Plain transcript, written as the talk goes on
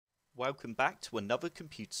welcome back to another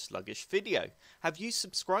Computer Sluggish video. Have you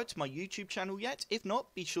subscribed to my YouTube channel yet? If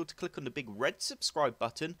not, be sure to click on the big red subscribe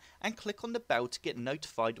button and click on the bell to get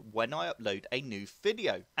notified when I upload a new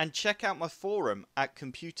video. And check out my forum at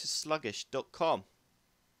computersluggish.com.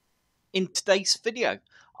 In today's video,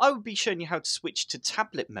 I will be showing you how to switch to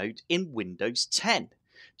tablet mode in Windows 10.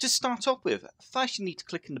 To start off with, first you need to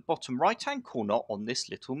click in the bottom right hand corner on this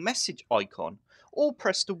little message icon, or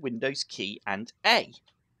press the Windows key and A.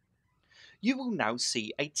 You will now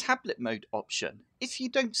see a tablet mode option. If you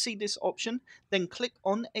don't see this option, then click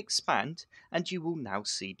on expand and you will now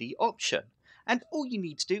see the option. And all you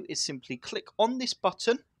need to do is simply click on this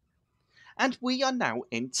button and we are now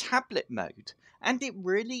in tablet mode. And it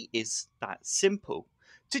really is that simple.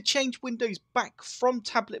 To change Windows back from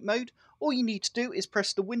tablet mode, all you need to do is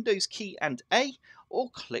press the Windows key and A or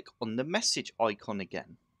click on the message icon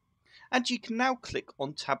again. And you can now click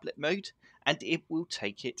on tablet mode and it will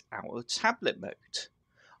take it out of tablet mode.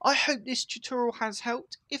 I hope this tutorial has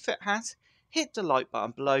helped. If it has, hit the like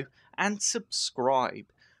button below and subscribe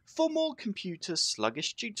for more Computer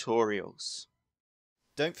Sluggish tutorials.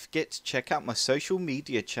 Don't forget to check out my social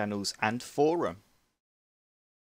media channels and forum.